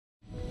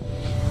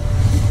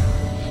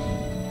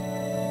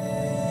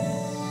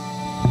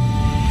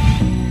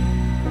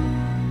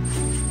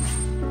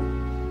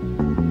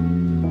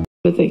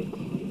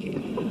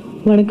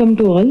Vanakkam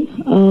to all.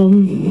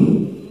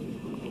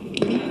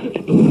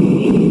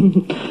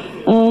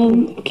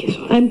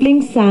 I'm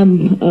playing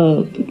Sam.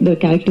 The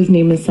character's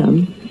name is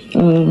Sam.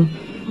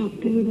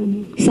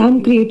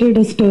 Sam created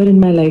a stir in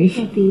my life,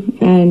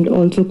 and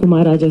also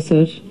Kumar Raja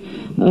sir,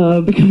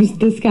 because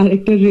this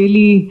character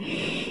really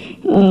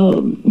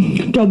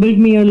troubled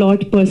me a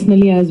lot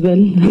personally as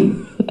well.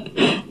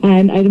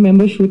 And I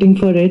remember shooting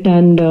for it,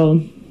 and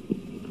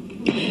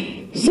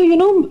so, you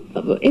know,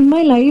 in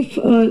my life,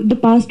 the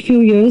past few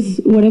years,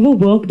 whatever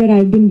work that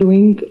I've been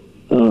doing,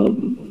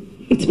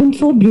 it's been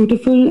so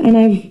beautiful,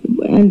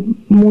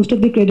 and most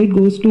of the credit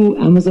goes to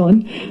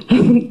Amazon.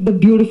 The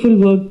beautiful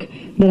work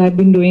that I've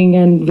been doing,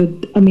 and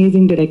with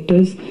amazing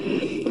directors.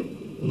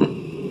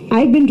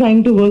 I've been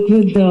trying to work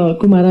with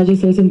Kumar Raja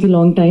sir since a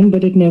long time,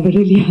 but it never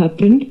really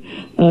happened,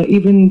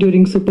 even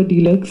during Super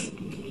Deluxe.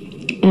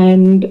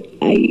 And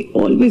I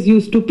always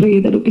used to pray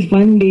that, okay,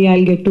 one day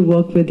I'll get to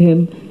work with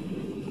him.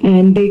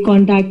 And they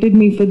contacted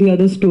me for the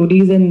other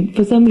stories, and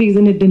for some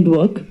reason it didn't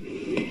work.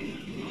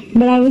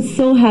 But I was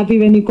so happy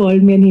when he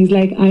called me and he's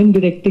like, I'm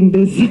directing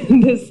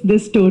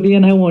this story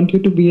and I want you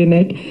to be in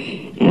it.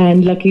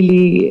 And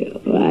luckily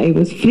I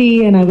was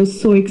free and I was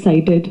so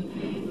excited.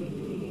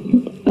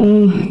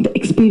 The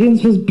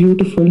experience was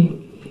beautiful.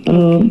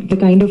 The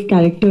kind of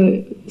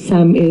character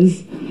Sam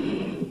is.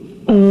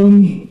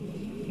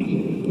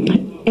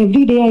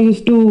 Every day I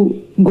used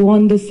to go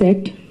on the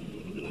set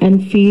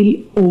and feel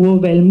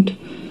overwhelmed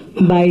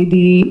by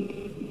the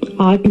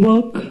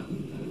artwork,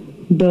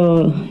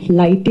 the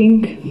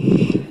lighting,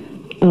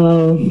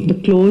 the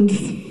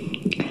clothes,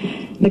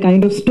 the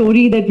kind of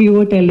story that we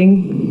were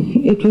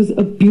telling. It was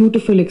a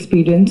beautiful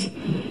experience.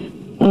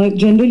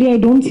 Generally, I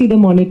don't see the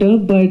monitor,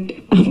 but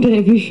after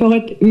every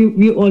shot,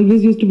 we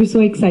always used to be so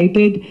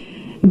excited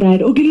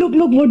that, okay, look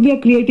what we are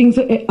creating.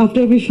 So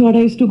after every shot,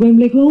 I used to go and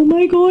be like, oh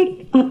my God,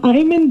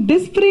 I'm in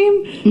this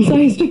frame. So I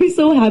used to be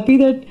so happy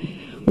that,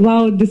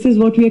 wow, this is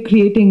what we are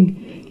creating.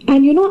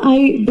 And you know,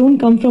 I don't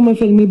come from a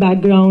filmy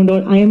background,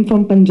 or I am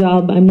from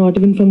Punjab, I'm not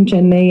even from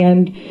Chennai,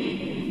 and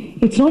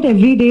it's not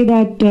every day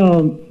that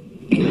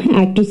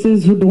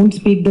actresses who don't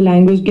speak the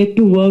language get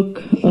to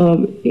work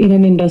in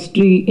an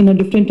industry, in a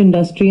different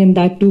industry, and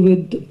that too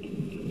with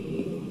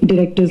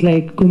directors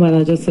like Kumar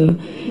Raja sir,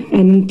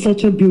 and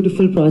such a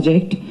beautiful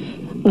project.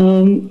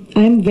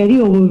 I'm very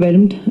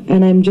overwhelmed,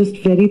 and I'm just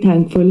very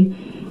thankful.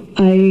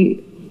 I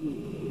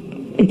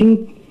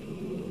think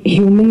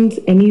humans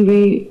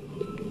anyway,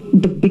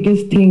 the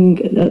biggest thing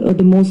or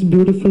the most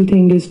beautiful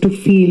thing is to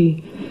feel.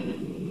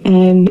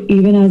 And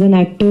even as an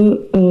actor,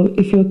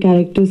 if your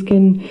characters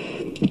can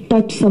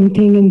touch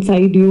something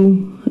inside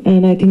you,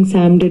 and I think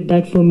Sam did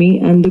that for me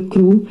and the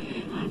crew.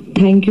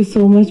 Thank you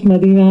so much,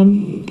 Madhi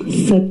ma'am,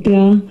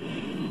 Satya,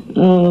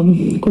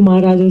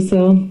 Kumar Raja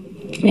sir,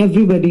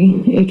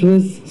 everybody. It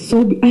was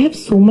so, I have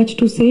so much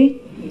to say.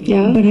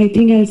 Yeah, but I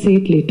think I'll say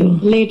it later.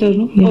 Later,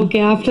 no? Yeah. Okay,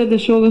 after the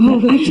show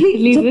we'll actually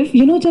leave this.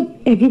 You know, jab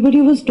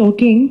everybody was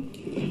talking,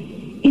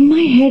 in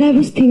my head I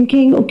was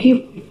thinking,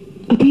 okay,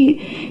 Abhi,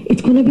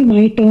 it's gonna be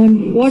my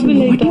turn. What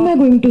am I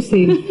going to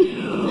say?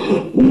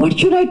 What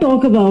should I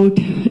talk about?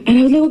 And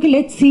I was like, okay,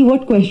 let's see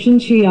what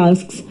questions she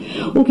asks.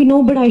 Okay,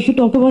 no, but I should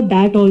talk about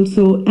that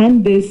also,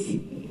 and this.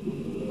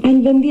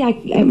 And when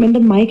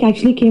the mic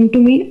actually came to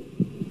me,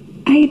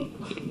 I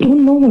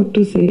don't know what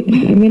to say.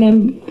 I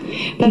mean,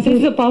 that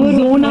is the power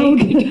zone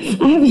out.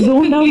 I have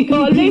zoned out. We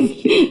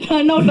always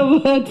run out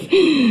of words.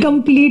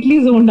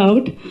 Completely zoned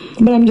out.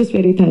 But I'm just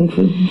very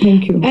thankful.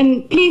 Thank you.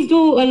 And please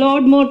do a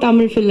lot more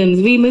Tamil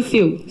films. We miss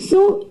you.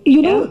 So,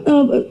 you know,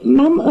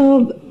 ma'am,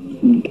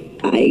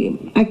 I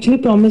actually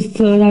promised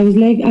sir, I was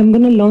like, I'm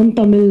going to learn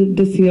Tamil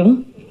this year.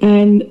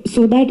 And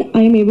so that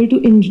I'm able to,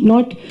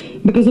 not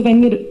because of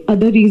any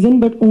other reason,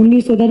 but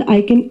only so that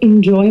I can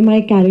enjoy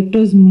my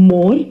characters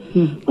more.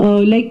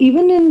 Like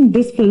even in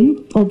this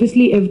film,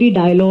 obviously every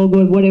dialogue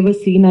or whatever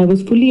scene I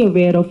was fully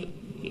aware of,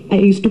 I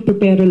used to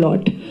prepare a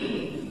lot.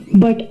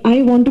 But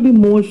I want to be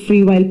more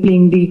free while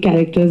playing the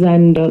characters,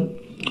 and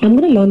I'm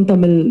going to learn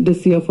Tamil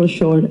this year for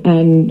sure.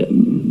 And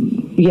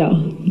yeah.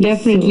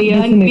 Definitely. So,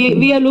 and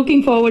we are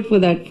looking forward for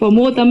that, for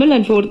more Tamil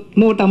and for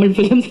more Tamil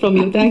films from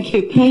you. Thank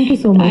you. Thank you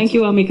so much. Thank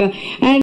you, Wamiqa. And